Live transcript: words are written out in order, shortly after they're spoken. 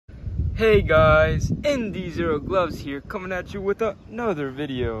Hey guys, ND0 Gloves here, coming at you with another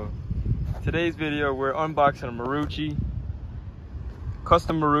video. Today's video, we're unboxing a Marucci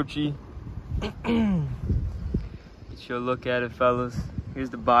Custom Marucci. Get you a look at it, fellas. Here's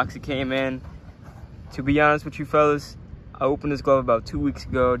the box it came in. To be honest with you, fellas, I opened this glove about 2 weeks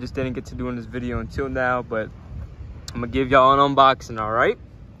ago. Just didn't get to doing this video until now, but I'm gonna give y'all an unboxing, all right?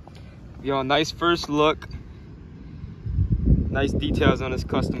 Give y'all a nice first look. Nice details on this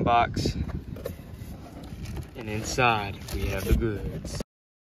custom box. And inside, we have the goods.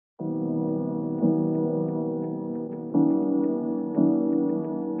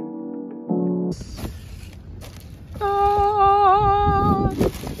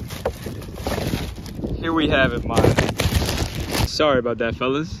 Here we have it, sorry about that,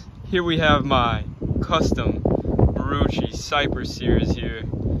 fellas. Here we have my custom Marucci Cypress series here.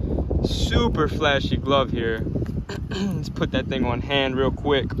 Super flashy glove here. Let's put that thing on hand real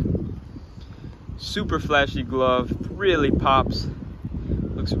quick. Super flashy glove, really pops,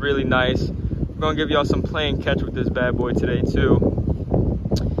 looks really nice. We're gonna give y'all some playing catch with this bad boy today too.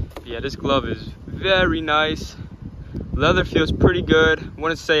 Yeah, this glove is very nice. Leather feels pretty good. I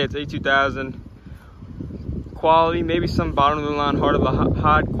wouldn't say it's A2000 quality, maybe some bottom of the line heart of the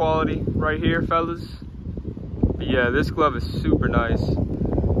hide quality right here, fellas. But yeah, this glove is super nice.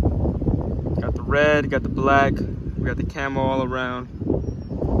 Got the red, got the black, we got the camo all around.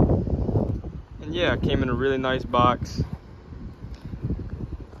 And yeah, it came in a really nice box.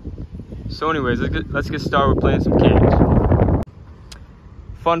 So anyways, let's get started with playing some cage.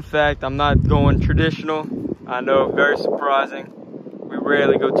 Fun fact, I'm not going traditional. I know, very surprising. We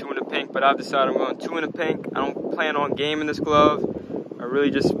rarely go 2 in the pink, but I've decided I'm going 2 in the pink. I don't plan on gaming this glove. I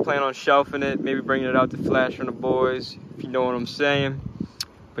really just plan on shelving it, maybe bringing it out to flash on the boys, if you know what I'm saying.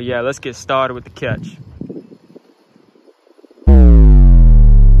 But yeah, let's get started with the catch.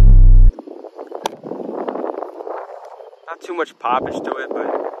 Not too much poppage to it, but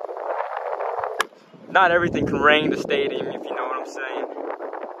not everything can ring the stadium, if you know what I'm saying.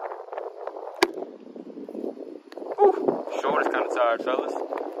 Ooh, shoulder's kind of tired, fellas.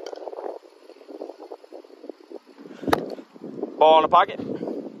 Ball in the pocket.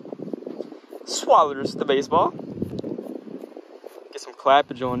 Swallows the baseball. Get some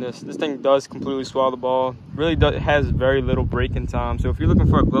clappage on this. This thing does completely swallow the ball. Really does, it has very little breaking time. So if you're looking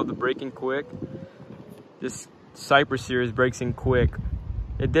for a glove to break in quick, this Cypress series breaks in quick.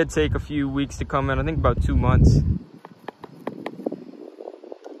 It did take a few weeks to come in, I think about 2 months.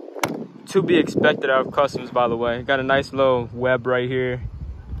 To be expected out of Customs, by the way. Got a nice little web right here.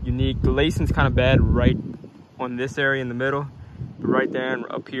 Unique. The lacing's kind of bad right on this area in the middle. But right there and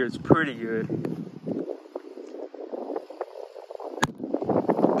up here, it's pretty good.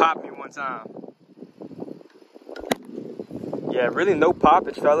 Pop me one time. Yeah, really no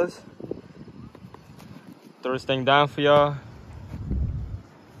poppage, fellas. Throw this thing down for y'all.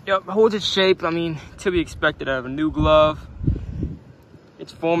 Yep, holds its shape. I mean, to be expected out of a new glove.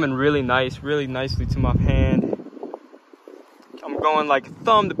 It's forming really nice, really nicely to my hand. I'm going like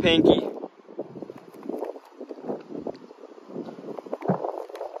thumb to pinky.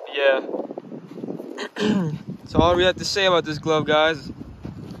 Yeah. That's all we have to say about this glove, guys.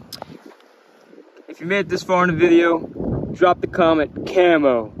 If you made it this far in the video, drop the comment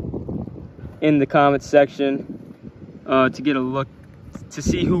camo in the comment section to get a look, to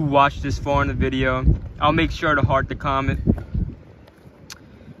see who watched this far in the video. I'll make sure to heart the comment.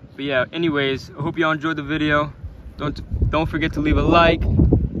 But yeah, anyways, I hope y'all enjoyed the video. Don't forget to leave a like,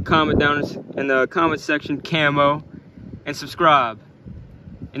 comment down in the comment section camo, and subscribe.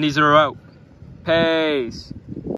 And these are out. Peace.